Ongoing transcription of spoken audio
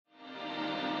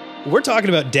We're talking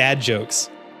about dad jokes.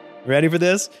 Ready for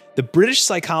this? The British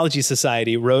Psychology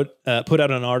Society put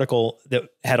out an article that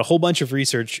had a whole bunch of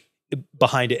research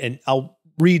behind it, and I'll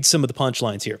read some of the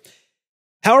punchlines here.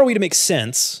 How are we to make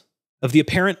sense of the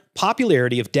apparent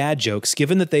popularity of dad jokes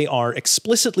given that they are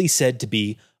explicitly said to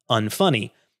be unfunny?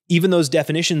 Even those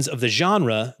definitions of the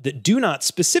genre that do not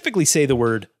specifically say the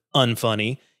word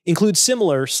unfunny include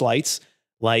similar slights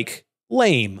like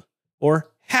lame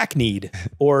or hackneyed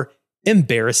or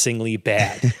embarrassingly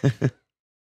bad.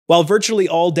 While virtually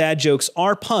all dad jokes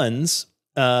are puns,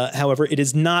 however, it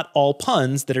is not all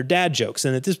puns that are dad jokes.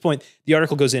 And at this point, the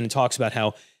article goes in and talks about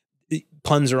how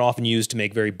puns are often used to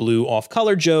make very blue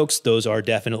off-color jokes. Those are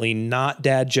definitely not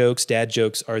dad jokes. Dad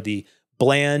jokes are the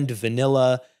bland,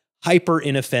 vanilla,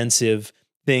 hyper-inoffensive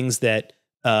things that,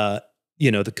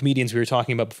 the comedians we were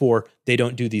talking about before, they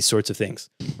don't do these sorts of things.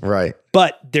 Right.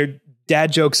 But their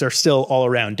dad jokes are still all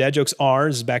around. Dad jokes are,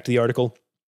 this is back to the article,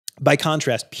 by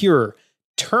contrast, pure,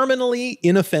 terminally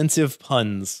inoffensive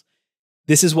puns.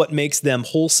 This is what makes them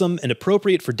wholesome and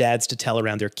appropriate for dads to tell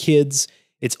around their kids.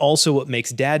 It's also what makes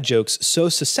dad jokes so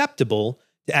susceptible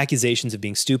to accusations of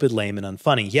being stupid, lame, and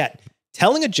unfunny. Yet,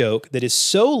 telling a joke that is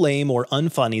so lame or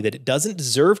unfunny that it doesn't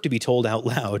deserve to be told out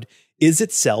loud is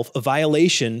itself a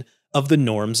violation of the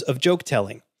norms of joke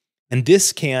telling. And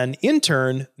this can, in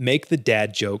turn, make the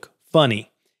dad joke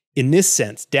funny. In this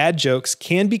sense, dad jokes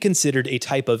can be considered a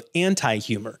type of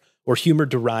anti-humor, or humor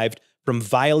derived from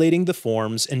violating the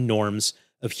forms and norms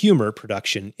of humor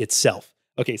production itself.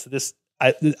 Okay, so this,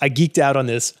 I geeked out on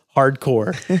this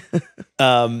hardcore.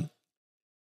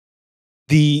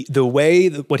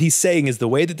 What he's saying is the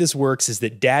way that this works is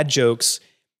that dad jokes,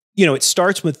 it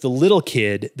starts with the little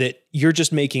kid that you're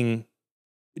just making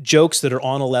jokes that are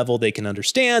on a level they can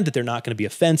understand, that they're not going to be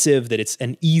offensive, that it's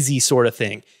an easy sort of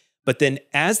thing. But then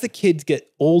as the kids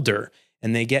get older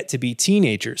and they get to be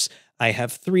teenagers, I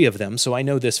have 3 of them, so I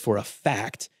know this for a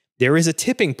fact. There is a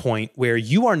tipping point where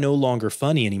you are no longer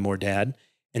funny anymore, Dad,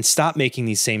 and stop making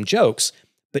these same jokes.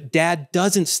 But Dad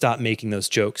doesn't stop making those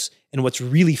jokes. And what's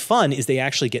really fun is they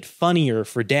actually get funnier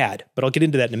for Dad. But I'll get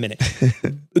into that in a minute.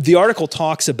 The article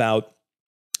talks about,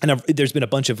 and there's been a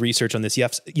bunch of research on this.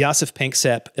 Josef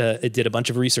Panksepp did a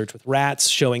bunch of research with rats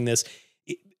showing this.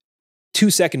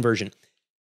 2-second version.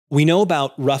 We know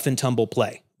about rough and tumble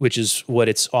play, which is what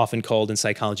it's often called in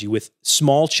psychology, with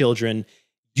small children,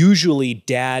 usually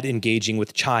dad engaging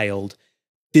with child,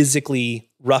 physically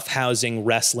roughhousing,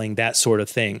 wrestling, that sort of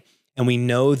thing. And we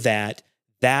know that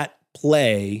that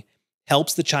play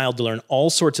helps the child to learn all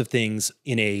sorts of things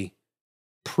in a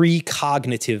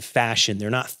precognitive fashion. They're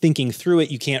not thinking through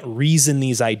it. You can't reason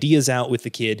these ideas out with the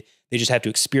kid. They just have to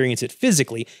experience it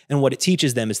physically. And what it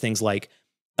teaches them is things like,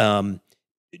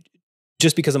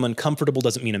 just because I'm uncomfortable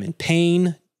doesn't mean I'm in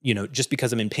pain. Just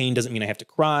because I'm in pain doesn't mean I have to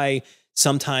cry.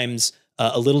 Sometimes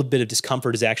a little bit of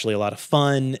discomfort is actually a lot of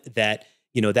fun. That,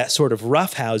 that sort of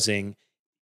roughhousing.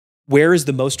 Where is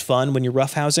the most fun when you're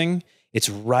roughhousing? It's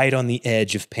right on the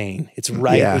edge of pain. It's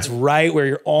right. Yeah. It's right where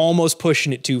you're almost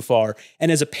pushing it too far.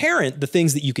 And as a parent, the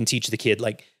things that you can teach the kid,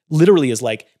 like literally is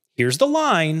like, here's the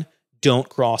line. Don't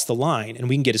cross the line. And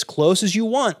we can get as close as you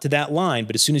want to that line.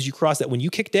 But as soon as you cross that, when you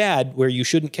kick Dad where you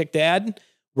shouldn't kick Dad,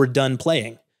 we're done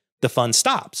playing. The fun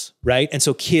stops, right? And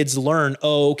so kids learn,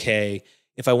 oh, okay,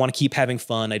 if I want to keep having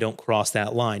fun, I don't cross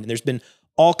that line. And there's been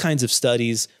all kinds of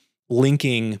studies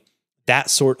linking that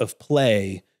sort of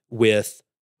play with,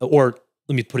 or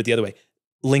let me put it the other way,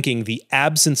 linking the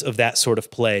absence of that sort of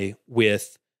play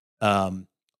with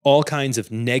all kinds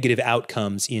of negative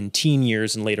outcomes in teen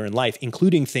years and later in life,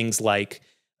 including things like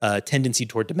tendency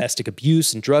toward domestic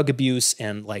abuse and drug abuse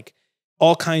and like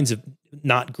all kinds of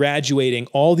not graduating,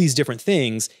 all these different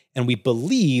things. And we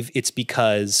believe it's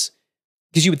because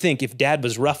you would think if Dad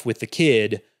was rough with the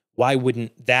kid, why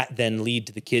wouldn't that then lead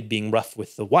to the kid being rough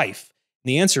with the wife? And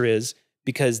the answer is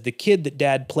because the kid that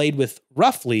Dad played with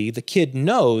roughly, the kid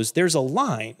knows there's a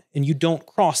line and you don't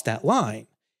cross that line.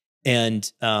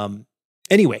 And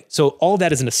anyway, so all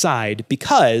that is an aside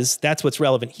because that's what's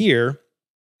relevant here.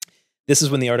 This is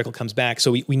when the article comes back.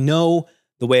 So we know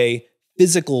the way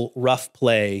physical rough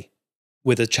play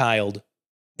with a child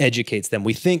educates them.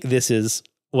 We think this is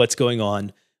what's going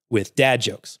on with dad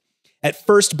jokes. At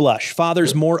first blush,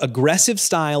 fathers' more aggressive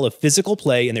style of physical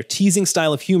play and their teasing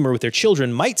style of humor with their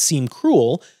children might seem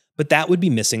cruel, but that would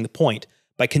be missing the point.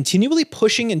 By continually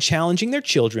pushing and challenging their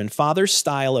children, fathers'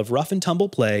 style of rough and tumble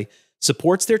play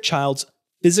supports their child's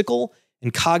physical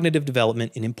and cognitive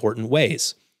development in important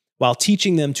ways. While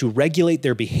teaching them to regulate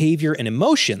their behavior and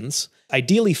emotions,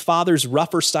 ideally fathers'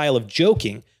 rougher style of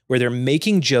joking, where they're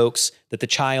making jokes that the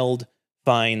child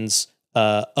finds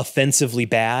offensively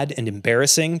bad and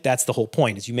embarrassing. That's the whole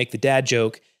point, is you make the dad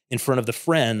joke in front of the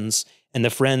friends, and the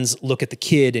friends look at the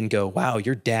kid and go, wow,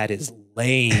 your dad is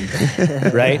lame,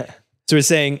 right? So we're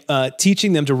saying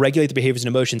teaching them to regulate the behaviors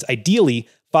and emotions. Ideally,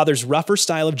 father's rougher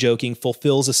style of joking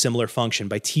fulfills a similar function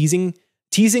by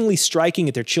teasingly striking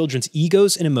at their children's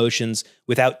egos and emotions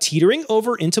without teetering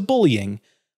over into bullying.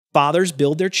 Fathers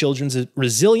build their children's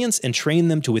resilience and train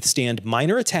them to withstand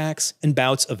minor attacks and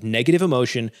bouts of negative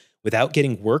emotion without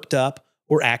getting worked up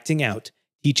or acting out,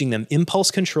 teaching them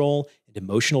impulse control and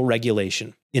emotional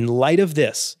regulation. In light of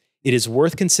this, it is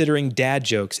worth considering dad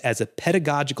jokes as a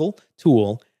pedagogical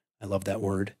tool. I love that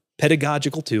word,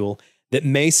 pedagogical tool that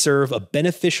may serve a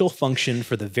beneficial function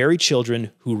for the very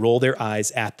children who roll their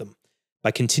eyes at them.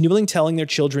 By continually telling their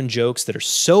children jokes that are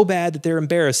so bad that they're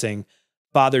embarrassing,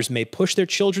 fathers may push their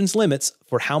children's limits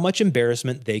for how much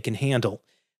embarrassment they can handle.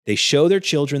 They show their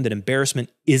children that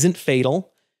embarrassment isn't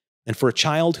fatal, and for a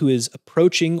child who is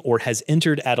approaching or has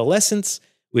entered adolescence,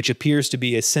 which appears to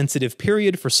be a sensitive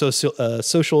period for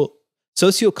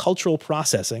sociocultural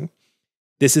processing,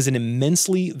 this is an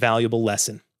immensely valuable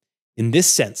lesson. In this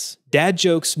sense, dad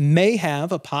jokes may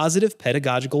have a positive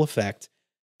pedagogical effect,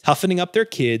 toughening up their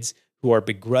kids who are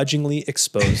begrudgingly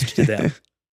exposed to them.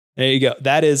 There you go.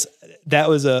 That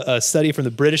was a study from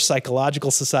the British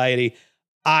Psychological Society.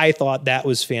 I thought that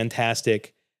was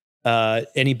fantastic.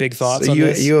 Any big thoughts on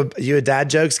this? You a dad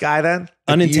jokes guy then?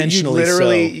 Unintentionally, you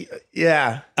literally, so.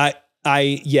 Yeah.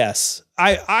 Yes.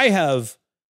 I have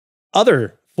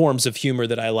other forms of humor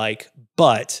that I like,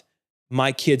 but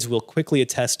my kids will quickly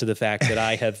attest to the fact that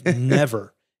I have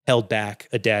never held back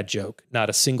a dad joke, not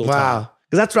a single time. Wow.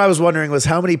 Because that's what I was wondering, was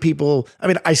how many people, I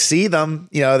mean, I see them,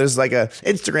 there's like a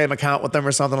Instagram account with them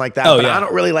or something like that, but I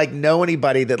don't really know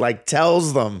anybody that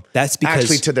tells them. That's because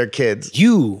actually to their kids.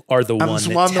 You are the one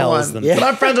that tells them. Yeah. But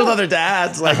I'm friends with other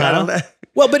dads. I don't know.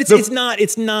 Well, but it's not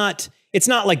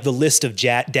like the list of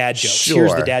dad jokes. Sure,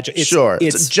 here's the dad joke.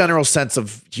 It's a general sense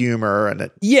of humor, and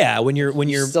when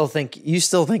you're still think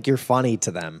you're funny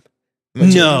to them.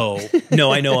 No,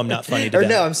 I know I'm not funny to them.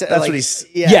 No, I'm saying that's what he's.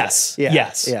 Yeah. Yes.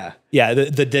 Yeah.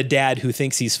 The dad who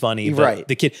thinks he's funny, but right?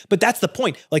 The kid, but that's the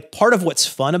point. Like, part of what's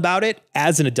fun about it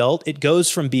as an adult, it goes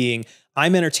from being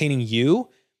I'm entertaining you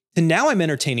to now I'm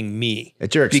entertaining me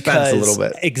at your expense a little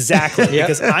bit. Exactly,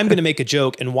 because I'm going to make a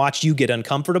joke and watch you get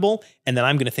uncomfortable, and then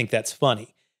I'm going to think that's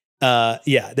funny.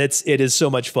 It is so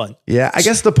much fun. Yeah, I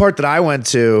guess the part that I went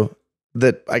to,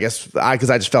 that because I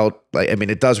just felt like,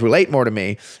 it does relate more to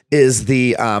me, is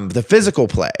the physical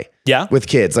play with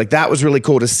kids. Like, that was really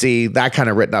cool to see that kind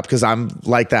of written up, because I'm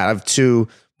like that. I have two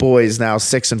boys now,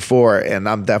 6 and 4, and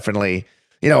I'm definitely,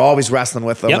 always wrestling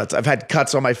with them. I've had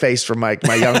cuts on my face from my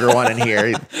younger one in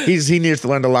here. He needs to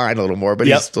learn to line a little more, but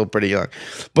he's still pretty young.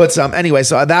 But anyway,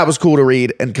 so that was cool to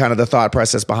read, and kind of the thought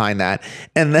process behind that.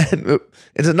 And then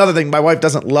it's another thing. My wife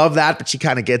doesn't love that, but she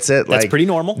kind of gets it. That's pretty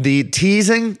normal. The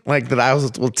teasing, that I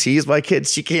will tease my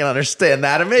kids, she can't understand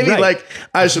that. And maybe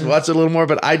I should watch it a little more,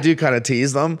 but I do kind of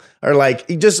tease them, or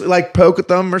just poke at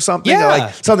them or something. Yeah.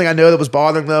 Something I know that was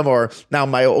bothering them, or now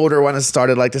my older one has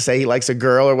started to say he likes a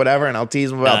girl or whatever, and I'll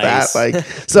tease him about that.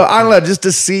 So I don't know, just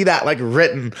to see that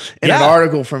written in an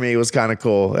article for me was kind of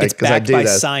cool. It's backed by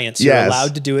science. You're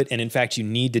allowed to do it, and in fact, you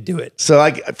need to do it. So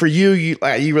for you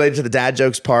related to the dad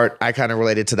jokes part. I kind of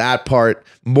related to that part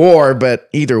more, but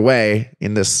either way,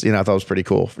 in this, I thought it was pretty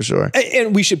cool for sure.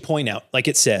 And we should point out, like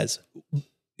it says,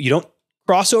 you don't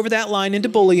cross over that line into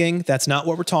bullying. That's not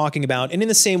what we're talking about. And in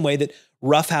the same way that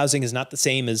roughhousing is not the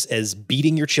same as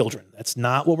beating your children. That's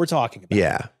not what we're talking about.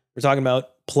 Yeah. We're talking about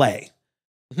play.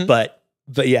 Mm-hmm. But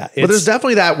yeah. But there's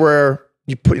definitely that where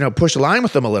you push the line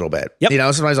with them a little bit. Yep.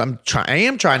 Sometimes I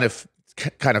am trying to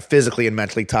kind of physically and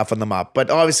mentally toughen them up, but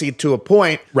obviously to a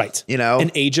point. Right. An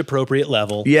age appropriate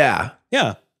level. Yeah.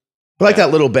 Yeah.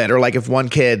 That little bit, or if one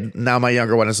kid, now my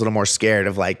younger one is a little more scared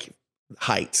of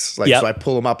heights. So I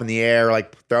pull him up in the air,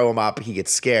 throw him up, he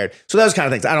gets scared. So those kind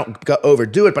of things. I don't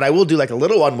overdo it, but I will do a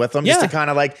little one with him just to kind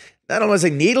of I don't want to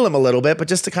say needle him a little bit, but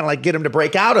just to kind of get him to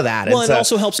break out of that. Well, it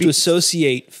also helps to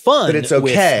associate fun it's okay.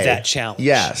 with that challenge.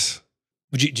 Yes.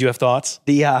 Do you have thoughts?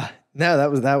 No,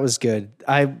 that was good.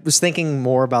 I was thinking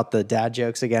more about the dad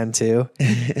jokes again too.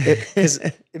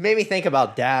 It made me think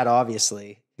about dad,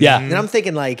 obviously. Yeah. And I'm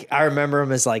thinking I remember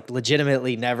him as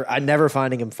legitimately never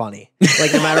finding him funny.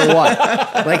 No matter what.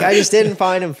 I just didn't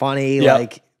find him funny.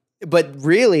 Yep. But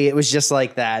really it was just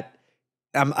that.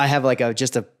 I have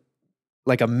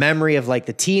a memory of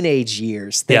the teenage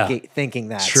years thinking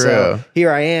that. True. So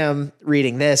here I am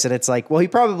reading this, and it's he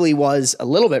probably was a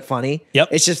little bit funny. Yep.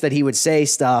 It's just that he would say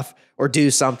stuff or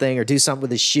do something with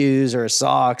his shoes or his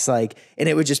socks, and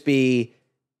it would just be,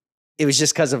 it was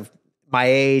just because of my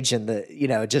age and the, you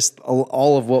know, just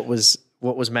all of what was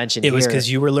mentioned. It was because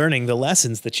you were learning the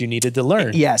lessons that you needed to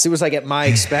learn. Yes, it was like at my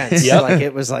expense. Yep. Like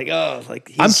it was like, oh,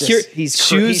 like I'm curious. He's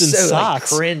shoes and so,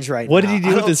 socks. Like, cringe right what now. Did he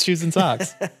do with his shoes and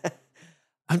socks?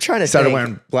 I'm trying to started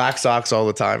wearing black socks all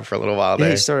the time for a little while there.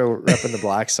 He started repping the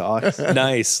black socks.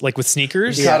 Nice. Like with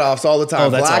sneakers? Yeah. Cutoffs all the time. Oh,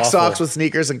 that's black awful. socks with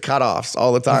sneakers and cutoffs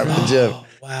all the time in the gym.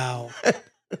 Wow.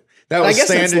 That was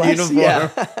standard uniform. Yeah.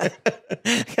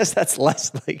 I guess that's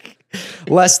less like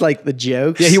the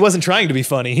jokes. Yeah, he wasn't trying to be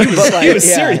funny. He was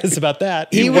serious about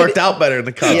that. He worked out better in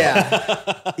the cutoff.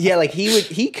 Yeah. Yeah, like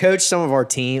he coached some of our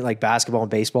team, like basketball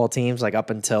and baseball teams, like up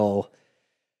until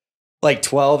like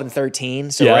 12 and 13.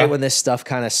 So right when this stuff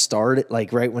kind of started,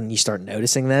 like right when you start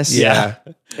noticing this. Yeah.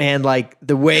 And like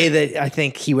the way that I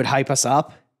think he would hype us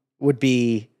up would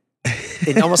be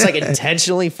almost like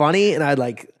intentionally funny. And I'd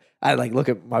look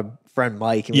at my friend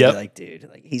Mike and be like, dude,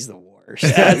 like he's the worst.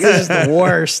 This is the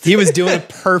worst. He was doing a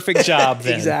perfect job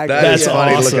then. Exactly. That's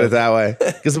funny awesome. to look at it that way.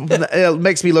 Because it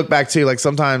makes me look back too. Like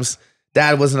sometimes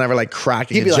Dad wasn't ever like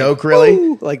cracking a joke really.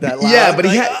 Woo! Like that loud. Yeah, but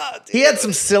he had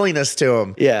some silliness to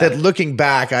him. Yeah. That looking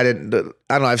back, I don't know,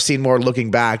 I've seen more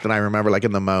looking back than I remember like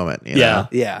in the moment. You know?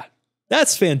 Yeah.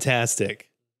 That's fantastic.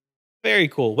 Very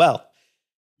cool. Well,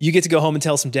 you get to go home and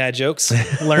tell some dad jokes,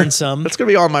 learn some. That's going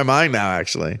to be on my mind now,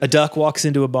 actually. A duck walks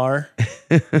into a bar.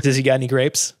 Does he got any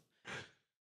grapes?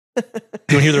 Do you want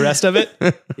to hear the rest of it?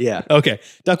 Yeah. Okay.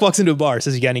 Duck walks into a bar,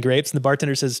 says, you got any grapes? And the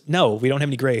bartender says, no, we don't have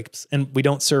any grapes and we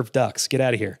don't serve ducks. Get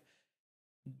out of here.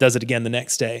 Does it again the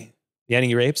next day. You got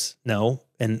any grapes? No.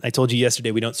 And I told you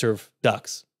yesterday, we don't serve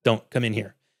ducks. Don't come in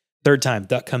here. Third time,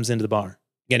 duck comes into the bar.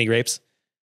 You got any grapes?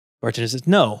 Bartender says,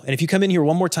 no. And if you come in here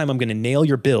one more time, I'm going to nail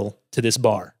your bill to this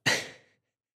bar.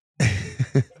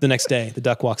 The next day, the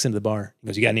duck walks into the bar. He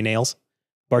goes, you got any nails?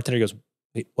 Bartender goes,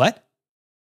 wait, what?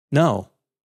 No.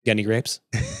 You got any grapes?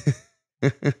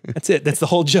 That's it. That's the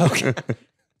whole joke.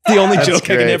 The only joke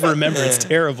I can ever remember. It's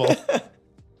terrible.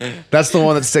 That's the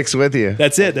one that sticks with you.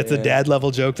 That's it. That's the dad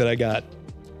level joke that I got.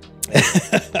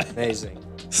 Amazing.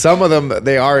 Some of them,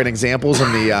 they are in examples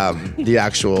in the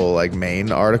actual like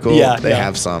main article. Yeah, they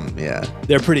have some. Yeah,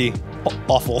 they're pretty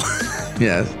awful.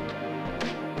 yeah.